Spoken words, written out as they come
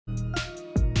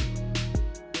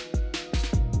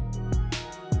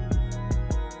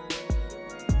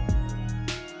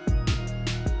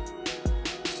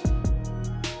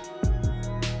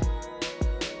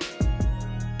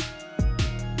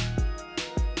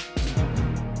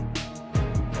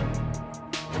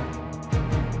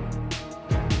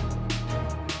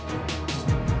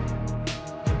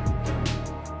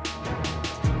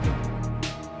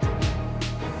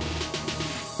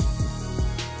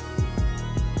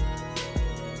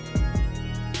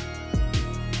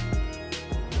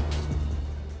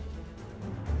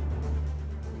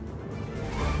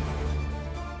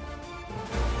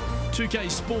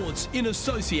UK Sports, in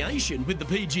association with the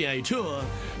PGA Tour,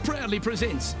 proudly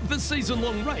presents the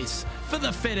season-long race for the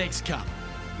FedEx Cup.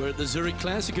 We're at the Zurich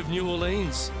Classic of New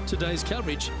Orleans. Today's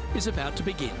coverage is about to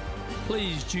begin.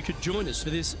 Pleased you could join us for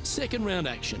this second round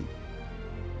action.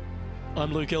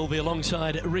 I'm Luke Elvey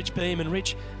alongside Rich Beam. And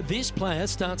Rich, this player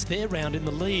starts their round in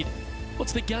the lead.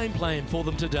 What's the game plan for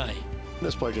them today?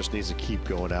 This player just needs to keep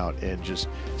going out and just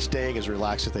staying as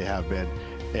relaxed as they have been,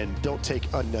 and don't take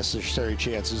unnecessary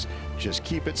chances. Just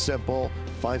keep it simple,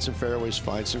 find some fairways,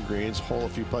 find some greens, hole a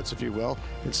few putts if you will,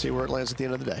 and see where it lands at the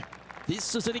end of the day.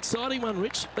 This is an exciting one,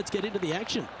 Rich. Let's get into the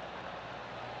action.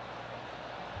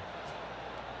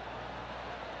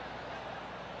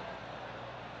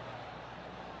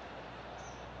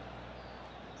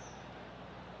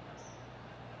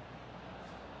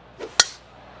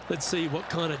 Let's see what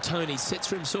kind of tone he sets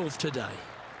for himself today.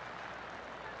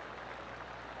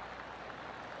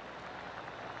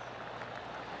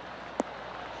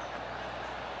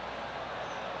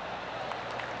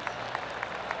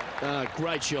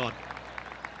 Great shot.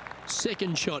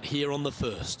 Second shot here on the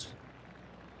first.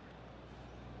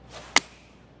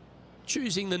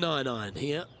 Choosing the 9-iron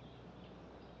here.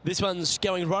 This one's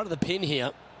going right at the pin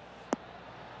here.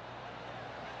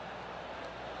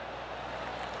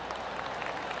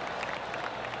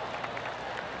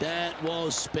 That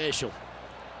was special.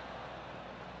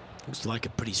 Looks like a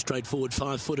pretty straightforward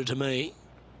 5-footer to me.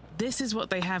 This is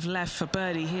what they have left for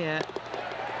birdie here.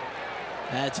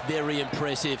 That's very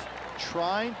impressive.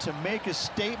 Trying to make a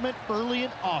statement early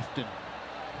and often.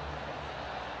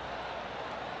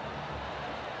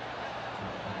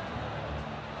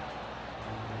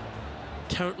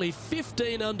 Currently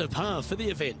 15 under par for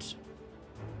the event.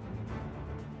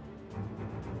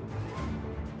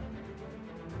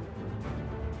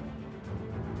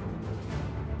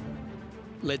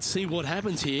 Let's see what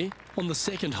happens here on the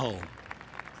second hole.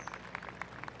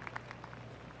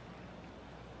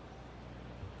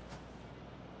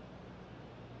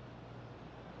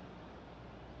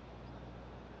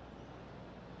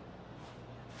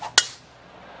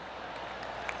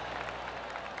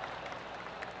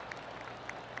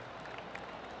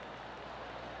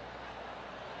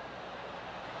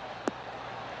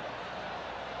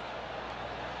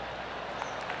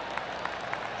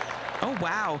 Oh,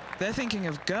 wow. They're thinking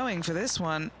of going for this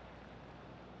one.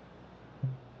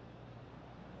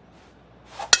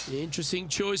 Interesting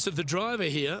choice of the driver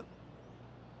here.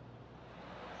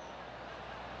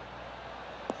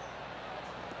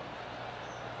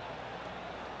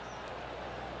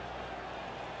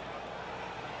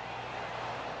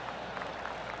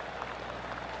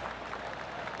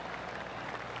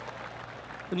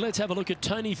 And let's have a look at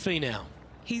Tony Finau.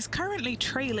 He's currently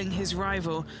trailing his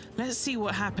rival. Let's see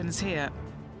what happens here.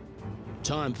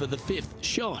 Time for the fifth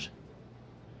shot.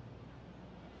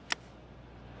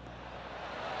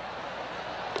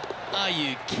 Are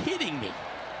you kidding me?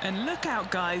 And look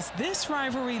out, guys. This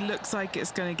rivalry looks like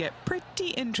it's going to get pretty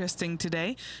interesting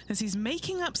today as he's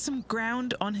making up some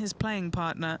ground on his playing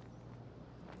partner.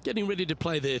 Getting ready to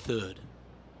play their third.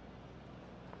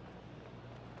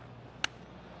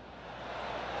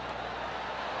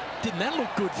 Didn't that look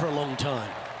good for a long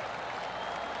time?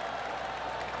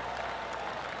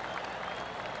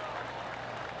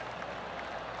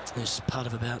 There's part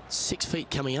of about 6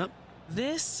 feet coming up.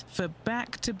 This for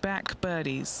back-to-back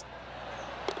birdies.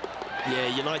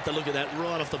 Yeah, you like the look of that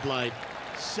right off the blade.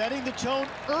 Setting the tone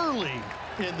early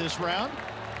in this round.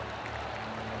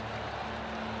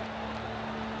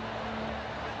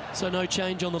 So no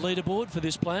change on the leaderboard for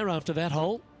this player after that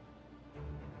hole.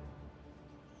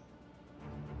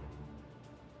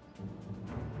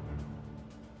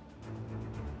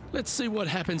 Let's see what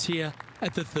happens here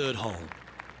at the third hole.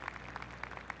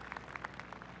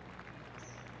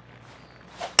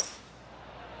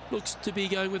 Looks to be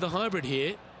going with a hybrid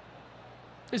here.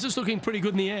 This is looking pretty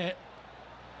good in the air.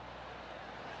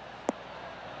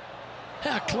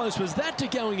 How close was that to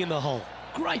going in the hole?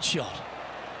 Great shot.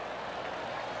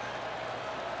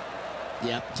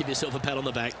 Yeah, give yourself a pat on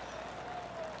the back.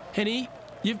 Henny,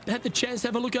 You've had the chance to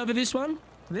have a look over this one?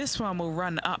 This one will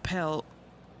run uphill.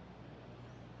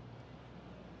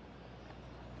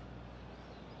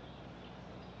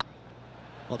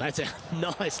 Oh, that's a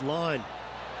nice line.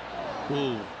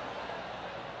 Ooh.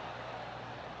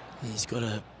 He's got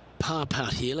a par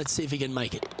putt here. Let's see if he can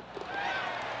make it.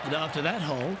 And after that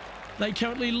hole, they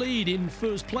currently lead in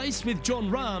first place with John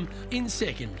Rahm in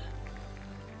second.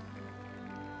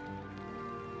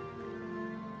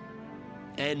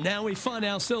 And now we find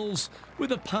ourselves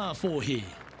with a par 4 here.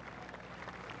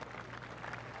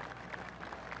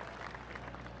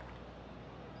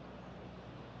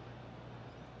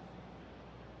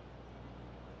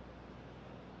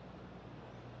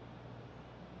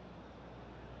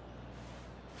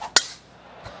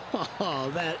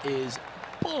 Oh, that is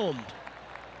bombed.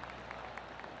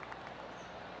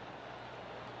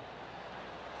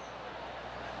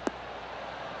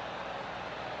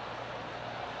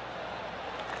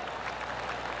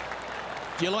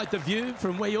 Do you like the view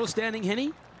from where you're standing,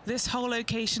 Henny? This whole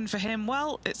location for him,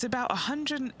 well, it's about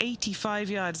 185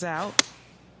 yards out.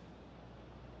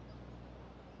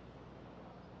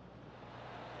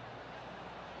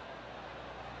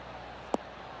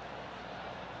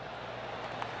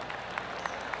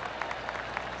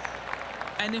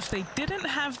 And if they didn't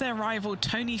have their rival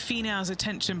Tony Finau's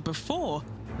attention before,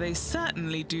 they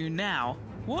certainly do now.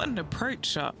 What an approach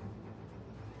shot.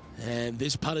 And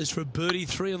this putt is for birdie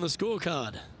 3 on the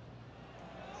scorecard.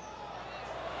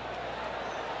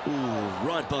 Ooh,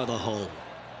 right by the hole.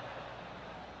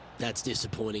 That's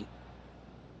disappointing.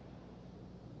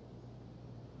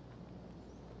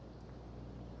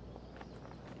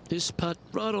 This putt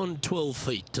right on 12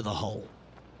 feet to the hole.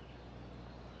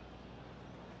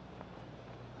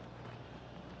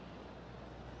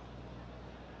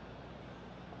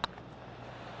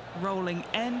 Rolling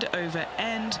end over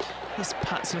end. His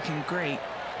putt's looking great.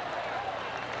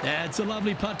 That's a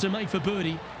lovely putt to make for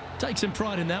birdie. Take some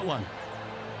pride in that one.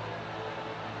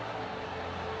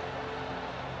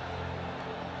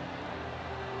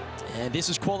 And this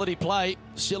is quality play,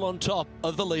 still on top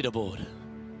of the leaderboard.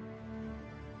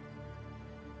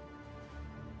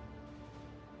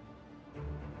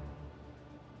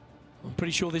 I'm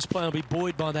pretty sure this play will be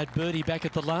buoyed by that birdie back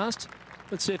at the last.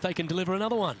 Let's see if they can deliver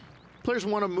another one. Players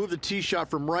want to move the tee shot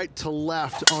from right to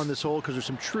left on this hole because there's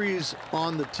some trees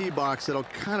on the tee box that'll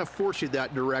kind of force you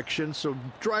that direction. So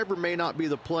driver may not be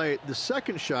the play. The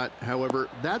second shot, however,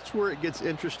 that's where it gets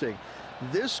interesting.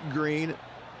 This green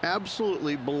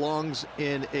absolutely belongs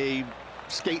in a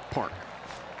skate park.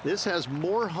 This has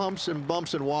more humps and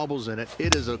bumps and wobbles in it.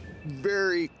 It is a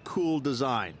very cool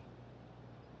design.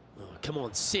 Oh, come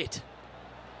on, sit.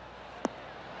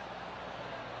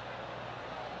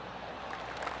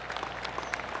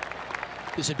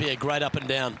 This would be a great up and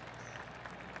down.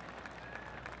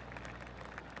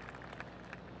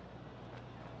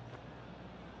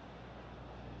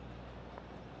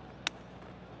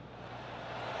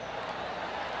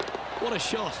 What a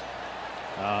shot.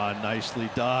 Ah, nicely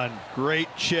done. Great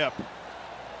chip.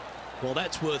 Well,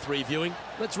 that's worth reviewing.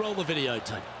 Let's roll the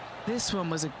videotape. This one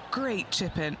was a great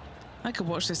chip in. I could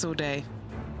watch this all day.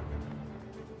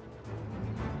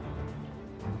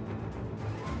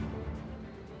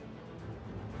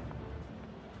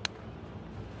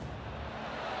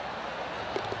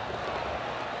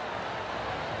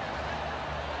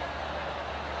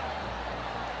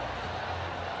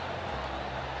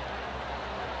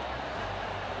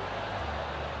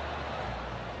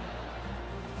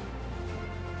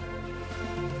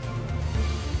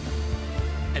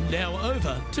 Now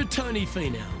over to Tony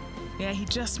Finau. Yeah, he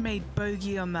just made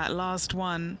bogey on that last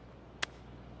one.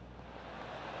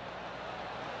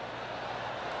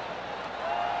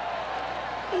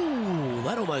 Ooh,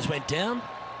 that almost went down.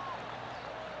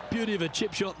 Beauty of a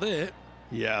chip shot there.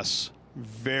 Yes,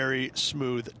 very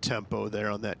smooth tempo there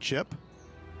on that chip.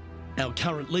 Our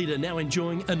current leader now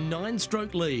enjoying a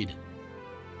 9-stroke lead.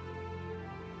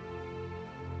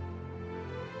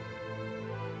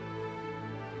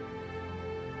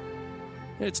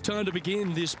 It's time to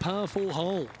begin this par 4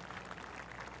 hole.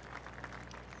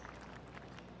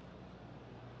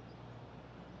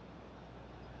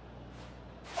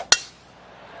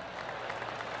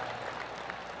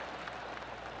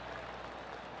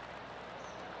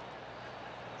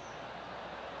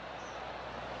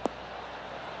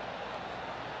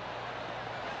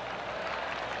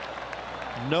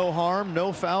 No harm,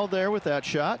 no foul there with that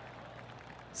shot.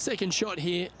 Second shot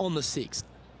here on the 6th.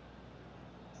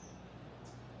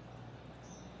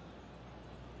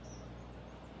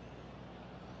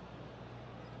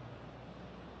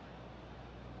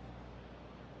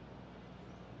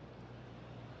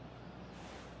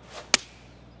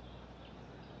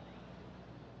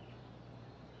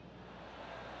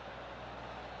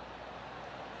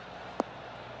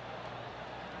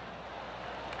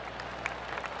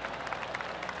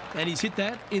 And he's hit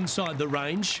that inside the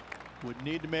range. Would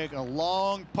need to make a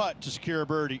long putt to secure a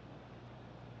birdie.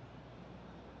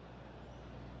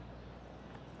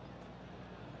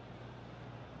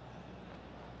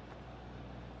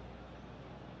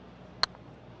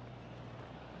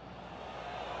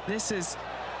 This is,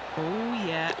 oh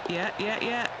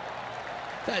yeah.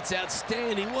 That's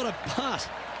outstanding. What a putt.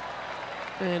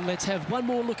 And let's have one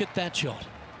more look at that shot.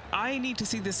 I need to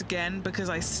see this again because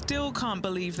I still can't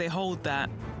believe they hold that.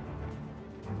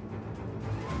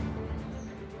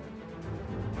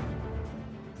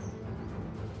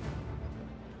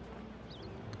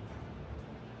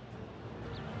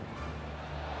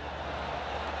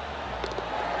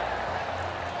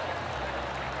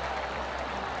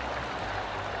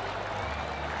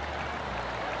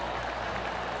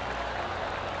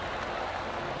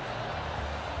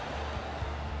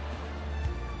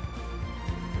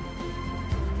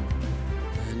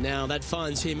 Now that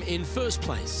finds him in first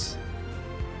place.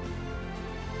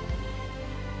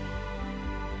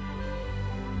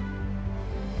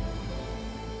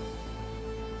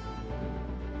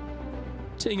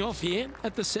 Teeing off here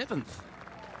at the 7th.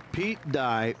 Pete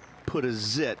Dye put a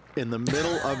zit in the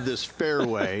middle of this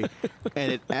fairway, and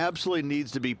it absolutely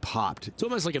needs to be popped. It's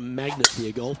almost like a magnet to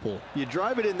your golf ball. You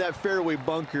drive it in that fairway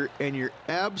bunker, and you're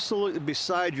absolutely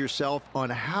beside yourself on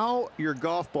how your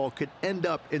golf ball could end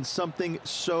up in something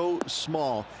so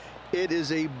small. It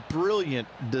is a brilliant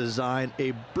design,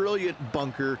 a brilliant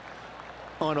bunker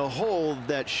on a hole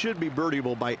that should be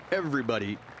birdieable by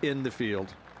everybody in the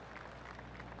field.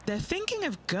 They're thinking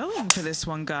of going for this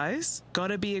one, guys.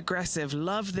 Gotta be aggressive.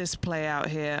 Love this play out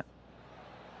here.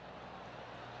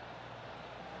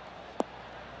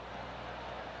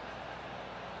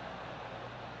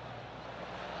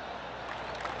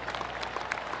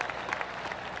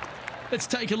 Let's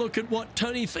take a look at what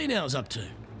Tony Finau's up to.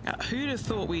 Who'd have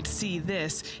thought we'd see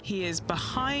this? He is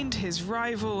behind his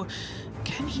rival.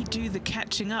 Can he do the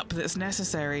catching up that's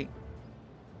necessary?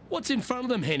 What's in front of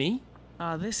them, Henny?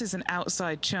 This is an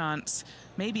outside chance.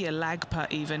 Maybe a lag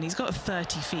putt even. He's got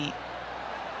 30 feet.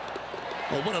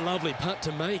 Oh, what a lovely putt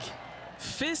to make.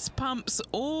 Fist pumps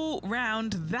all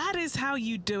round. That is how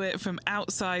you do it from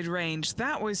outside range.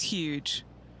 That was huge.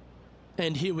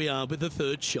 And here we are with the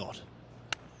third shot.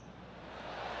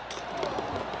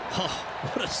 Oh,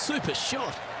 what a super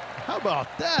shot. How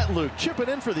about that, Luke? Chipping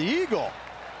in for the eagle.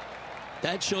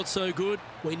 That shot's so good,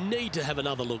 we need to have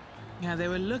another look. Yeah, they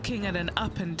were looking at an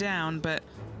up and down, but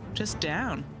just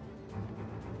down.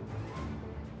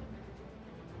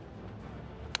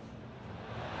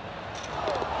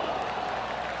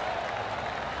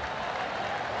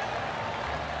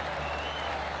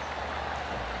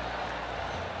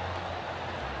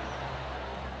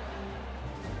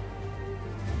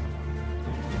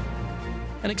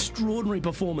 An extraordinary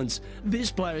performance.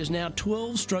 This player is now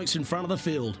 12 strokes in front of the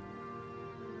field.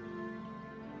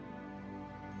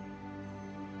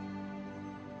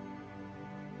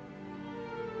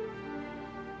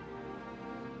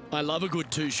 I love a good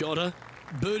two-shotter.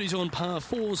 Birdies on par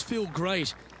fours feel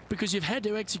great because you've had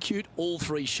to execute all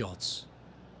three shots.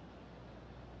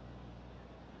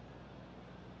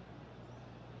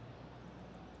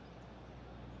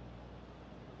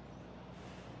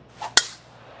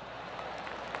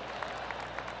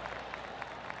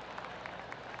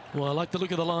 Well, I like the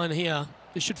look of the line here.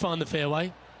 This should find the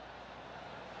fairway.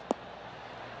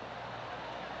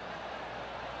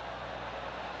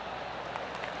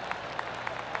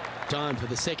 Time for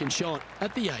the second shot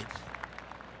at the 8th.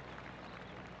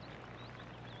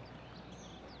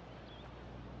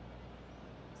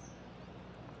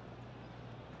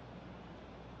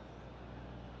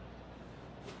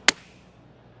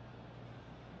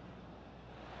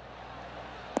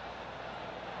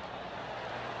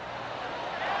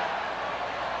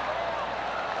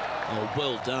 Oh,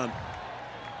 well done.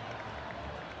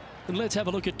 And let's have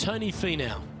a look at Tony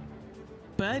Finau.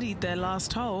 Birdied their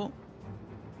last hole.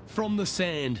 From the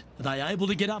sand, are they able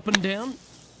to get up and down?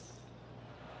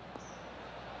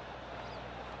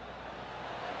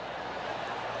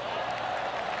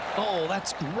 Oh,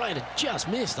 that's great. It just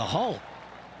missed the hole.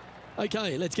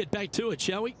 Okay, let's get back to it,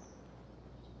 shall we?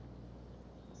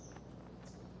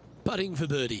 Putting for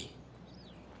birdie.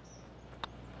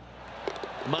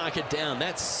 Mark it down.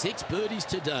 That's 6 birdies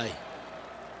today.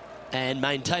 And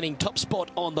maintaining top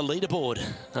spot on the leaderboard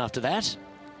after that.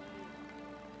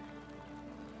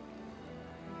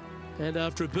 And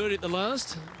after a birdie at the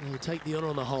last, they'll take the honour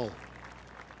on the hole.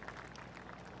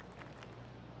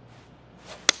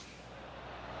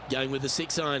 Going with the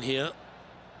 6-iron here.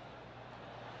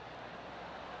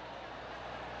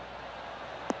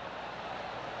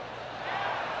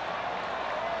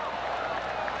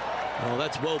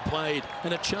 that's well played,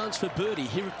 and a chance for birdie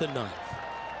here at the 9th.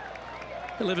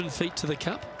 11 feet to the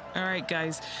cup. All right,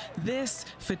 guys, this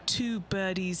for 2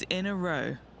 birdies in a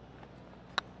row.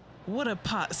 What a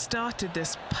putt. Started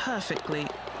this perfectly.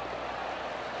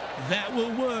 That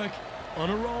will work. On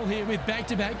a roll here with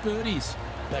back-to-back birdies.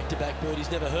 Back-to-back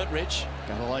birdies never hurt, Rich.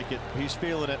 Gotta like it. He's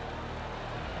feeling it.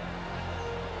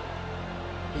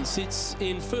 He sits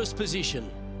in first position.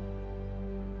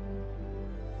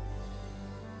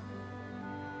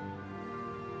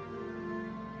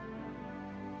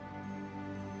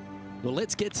 Well,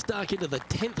 let's get stuck into the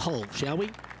 10th hole, shall we?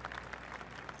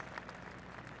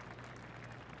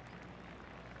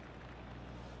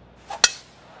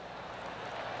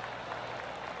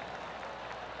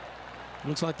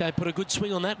 Looks like they put a good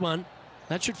swing on that one.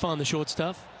 That should find the short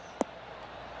stuff.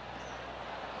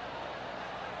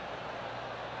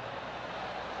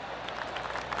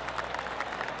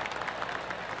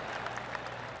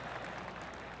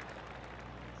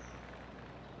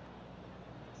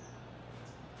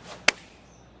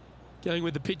 Going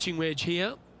with the pitching wedge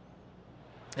here.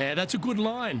 Yeah, that's a good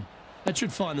line. That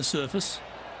should find the surface.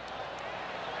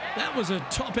 That was a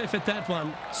top effort, that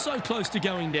one. So close to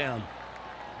going down.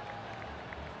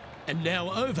 And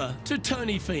now over to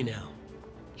Tony Finau.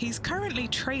 He's currently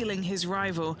trailing his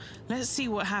rival. Let's see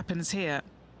what happens here.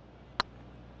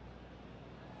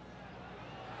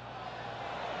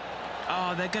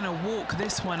 Oh, they're going to walk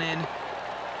this one in.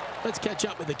 Let's catch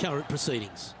up with the current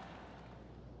proceedings.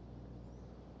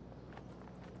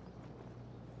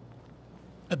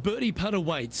 A birdie putt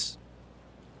awaits.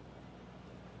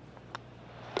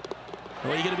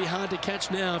 Well, you're going to be hard to catch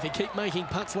now if you keep making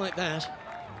putts like that.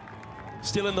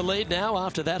 Still in the lead now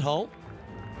after that hole.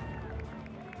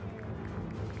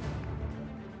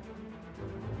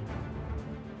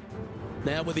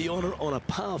 Now with the honour on a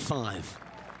par 5.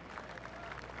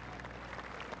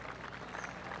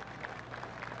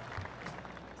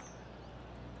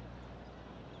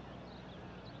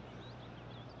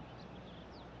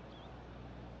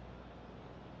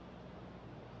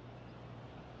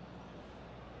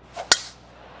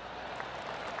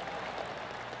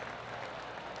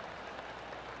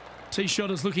 Tee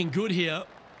shot is looking good here.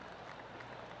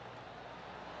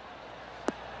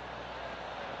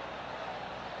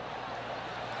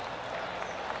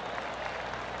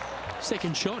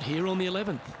 Second shot here on the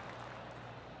 11th.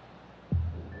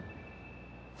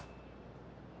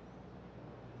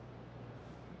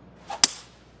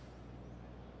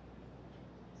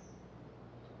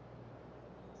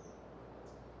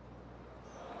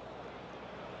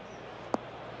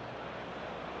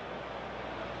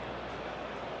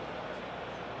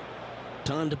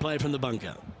 Time to play from the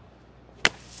bunker.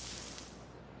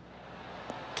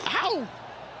 Ow!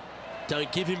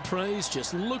 Don't give him praise,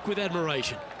 just look with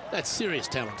admiration. That's serious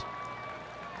talent.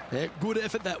 Yeah, good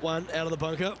effort, that one, out of the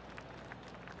bunker.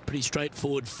 Pretty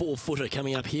straightforward 4-footer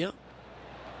coming up here.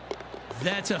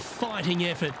 That's a fighting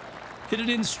effort. Hit it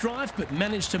in strife, but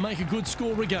managed to make a good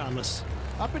score regardless.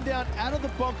 Up and down out of the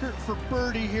bunker for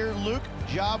birdie here, Luke.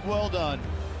 Job well done.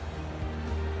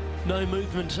 No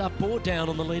movement up or down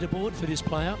on the leaderboard for this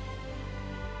player.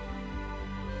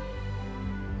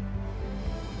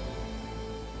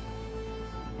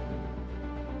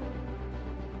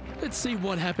 Let's see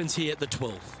what happens here at the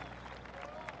 12th.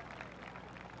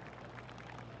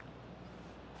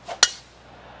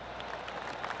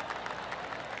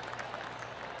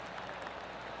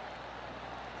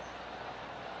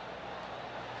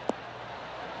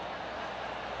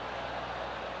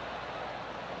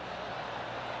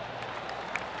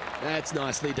 That's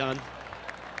nicely done.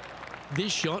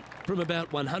 This shot from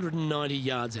about 190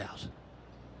 yards out.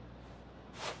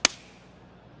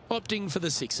 Opting for the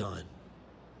 6-iron.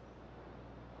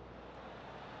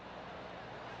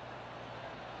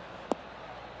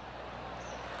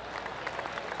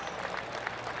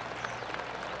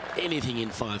 Anything in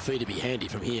 5 feet to be handy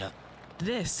from here.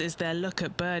 This is their look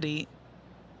at birdie.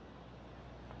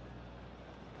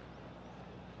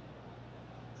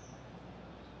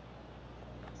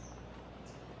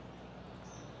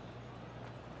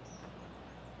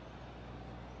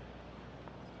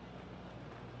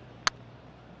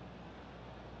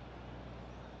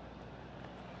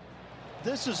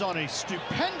 This is on a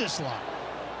stupendous line.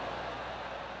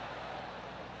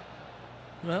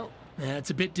 Well, that's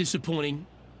a bit disappointing.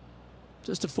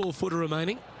 Just a 4-footer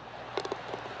remaining.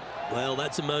 Well,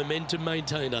 that's a momentum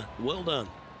maintainer. Well done.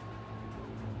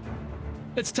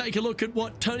 Let's take a look at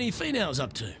what Tony Finau's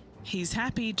up to. He's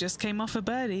happy, just came off a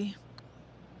birdie.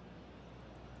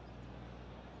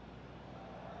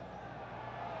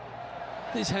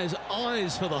 This has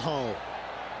eyes for the hole.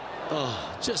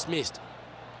 Oh, just missed.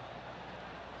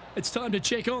 It's time to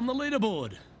check on the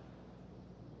leaderboard.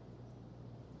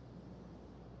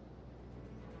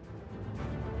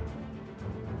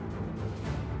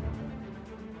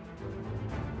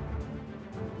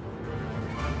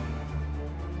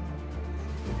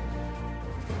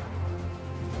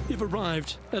 You've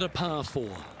arrived at a par 4.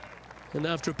 And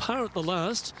after a par at the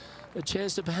last, a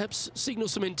chance to perhaps signal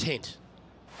some intent.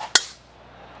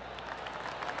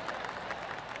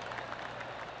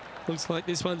 Looks like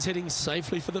this one's heading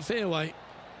safely for the fairway.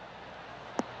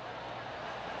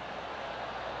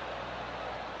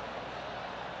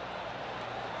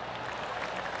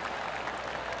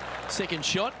 Second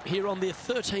shot here on their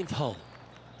 13th hole.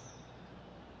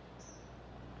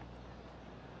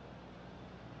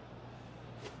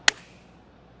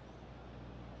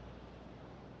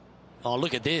 Oh,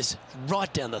 look at this.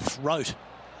 Right down the throat.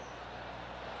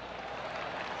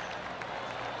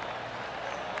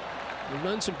 I've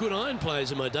known some good iron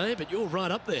players in my day, but you're right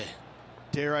up there.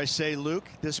 Dare I say, Luke,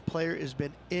 this player has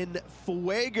been in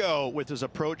fuego with his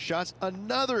approach shots.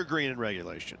 Another green in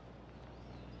regulation.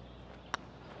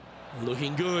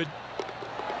 Looking good.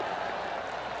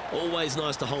 Always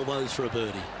nice to hold those for a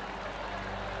birdie.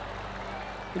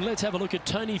 And let's have a look at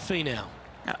Tony Finau.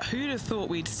 Now, who'd have thought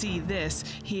we'd see this?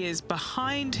 He is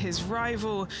behind his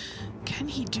rival. Can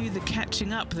he do the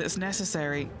catching up that's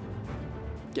necessary?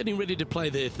 Getting ready to play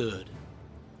their third.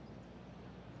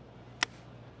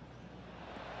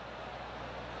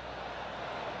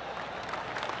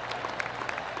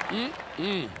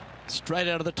 Straight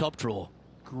out of the top drawer.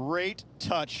 Great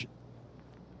touch.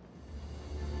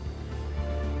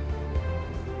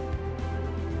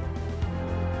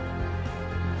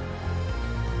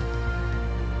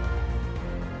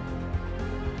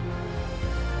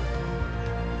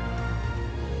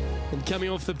 And coming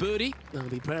off the birdie, they'll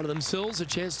be proud of themselves, a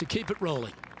chance to keep it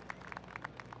rolling.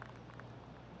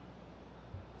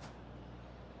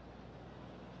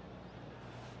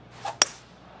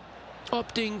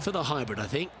 Opting for the hybrid, I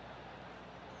think.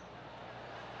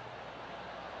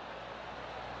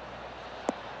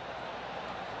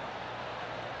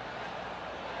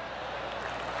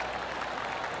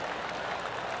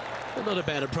 Well, not a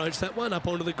bad approach, that one, up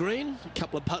onto the green. A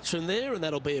couple of putts from there, and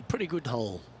that'll be a pretty good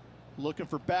hole. Looking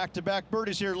for back-to-back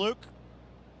birdies here, Luke.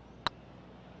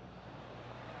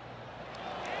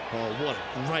 Oh, what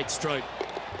a great stroke.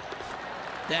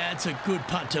 That's a good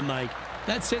putt to make.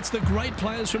 That sets the great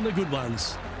players from the good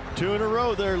ones. 2 in a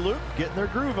row there, Luke, getting their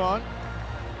groove on.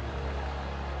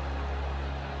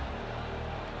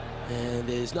 And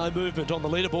there's no movement on the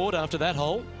leaderboard after that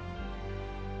hole.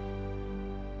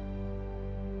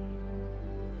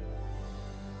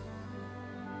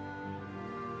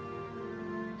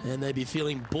 And they'd be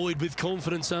feeling buoyed with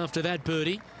confidence after that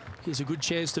birdie. Here's a good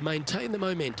chance to maintain the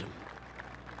momentum.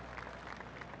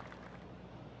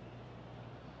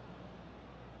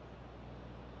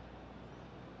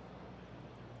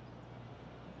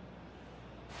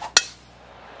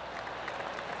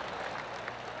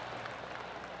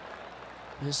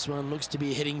 This one looks to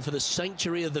be heading for the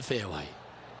sanctuary of the fairway.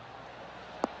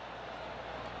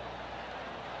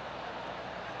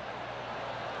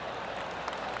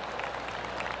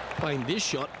 Playing this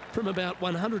shot from about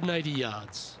 180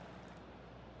 yards.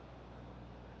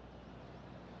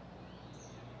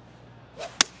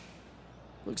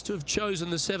 Looks to have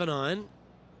chosen the 7-iron.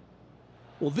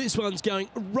 Well, this one's going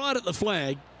right at the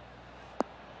flag.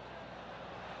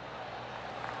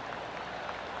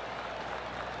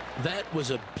 That was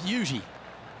a beauty.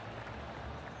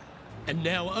 And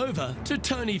now over to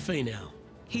Tony Finau.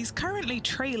 He's currently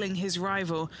trailing his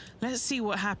rival. Let's see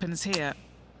what happens here.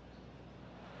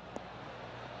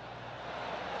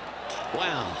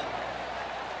 Wow.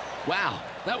 Wow,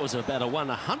 that was about a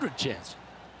 1/100 chance.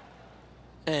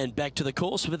 And back to the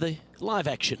course with the live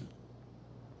action.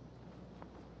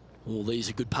 All these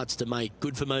are good putts to make.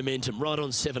 Good for momentum, right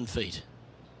on 7 feet.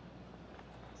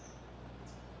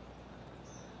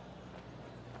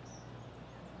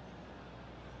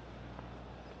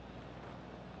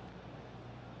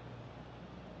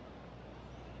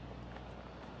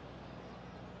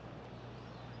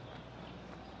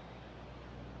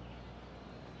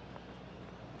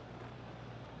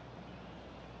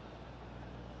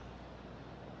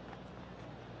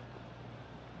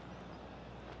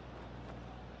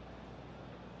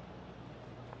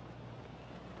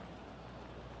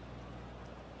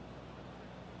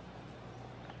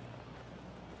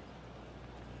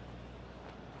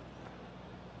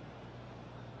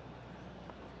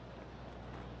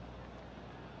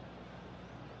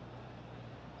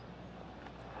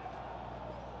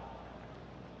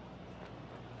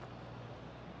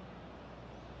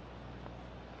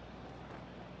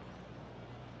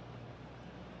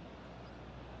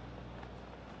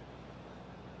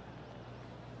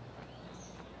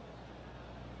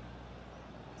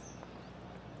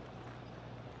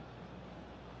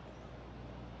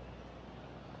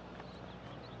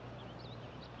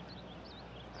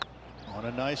 On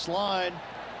a nice line.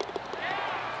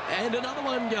 And another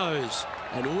one goes.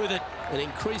 And with it, an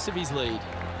increase of his lead.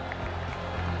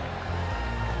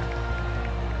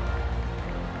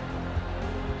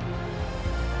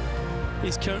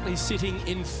 He's currently sitting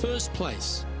in first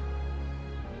place.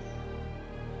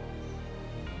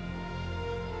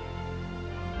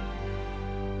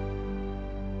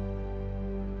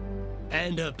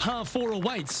 And a par 4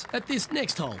 awaits at this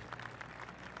next hole.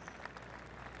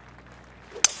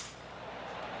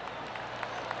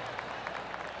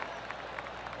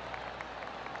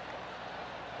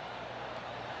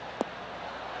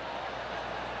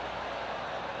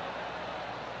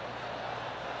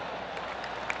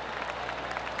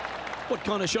 What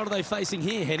kind of shot are they facing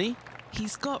here, Henny?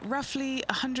 He's got roughly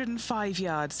 105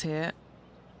 yards here.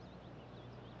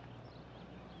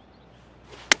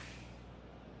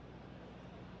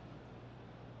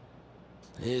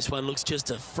 This one looks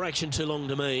just a fraction too long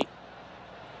to me.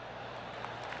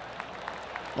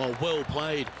 Oh, well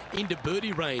played. Into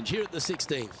birdie range here at the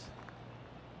 16th.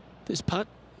 This putt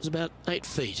was about 8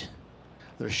 feet.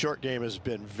 Their short game has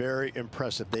been very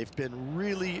impressive. They've been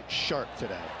really sharp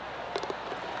today.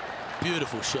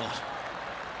 Beautiful shot.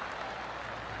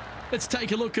 Let's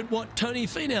take a look at what Tony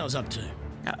Finau's up to.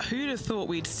 Who'd have thought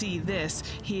we'd see this?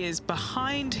 He is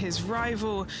behind his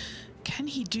rival. Can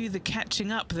he do the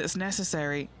catching up that's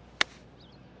necessary?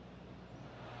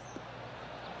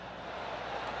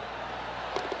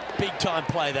 Big time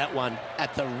play, that one.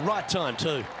 At the right time,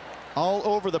 too. All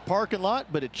over the parking lot,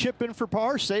 but a chip in for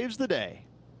par saves the day.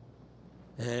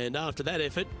 And after that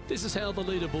effort, this is how the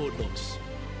leaderboard looks.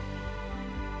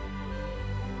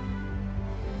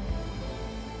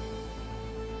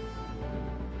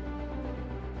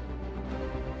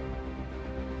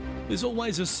 There's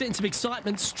always a sense of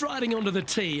excitement striding onto the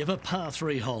tee of a par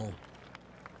 3 hole.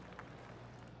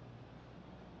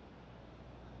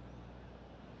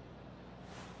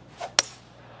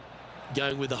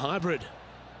 Going with the hybrid.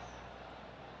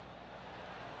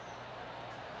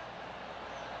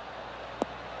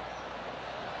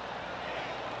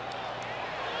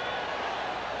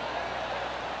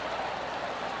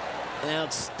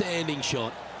 Outstanding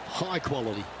shot. High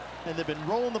quality. And they've been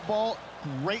rolling the ball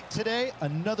great today.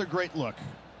 Another great look.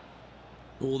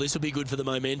 Oh, this will be good for the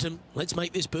momentum. Let's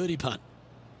make this birdie putt.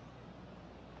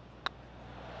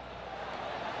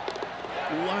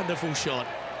 Wonderful shot.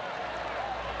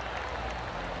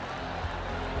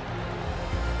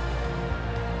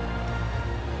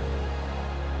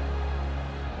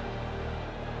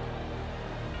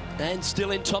 And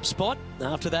still in top spot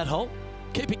after that hole.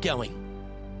 Keep it going.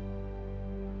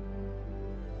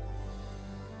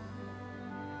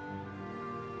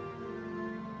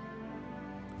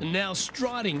 And now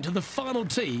striding to the final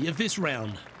tee of this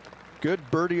round. Good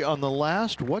birdie on the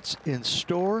last. What's in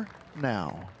store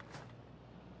now?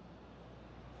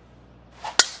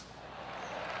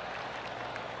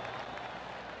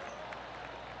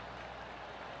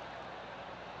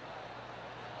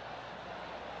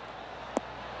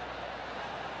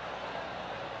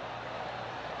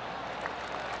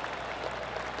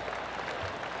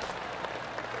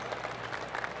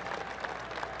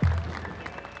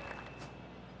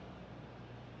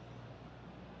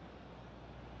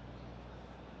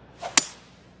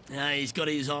 Now he's got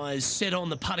his eyes set on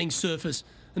the putting surface.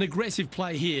 An aggressive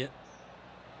play here.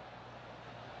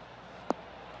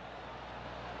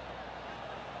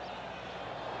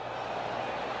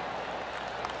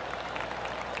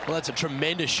 Well, that's a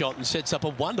tremendous shot and sets up a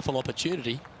wonderful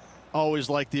opportunity. Always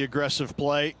like the aggressive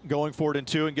play, going for it in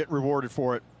 2 and getting rewarded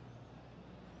for it.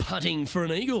 Putting for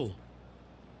an eagle.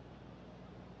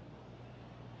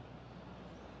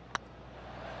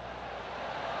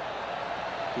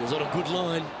 It was on a good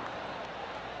line.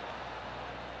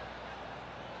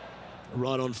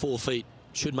 Right on 4 feet.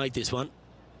 Should make this one.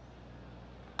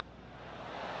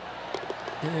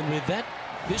 And with that,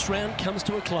 this round comes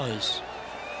to a close.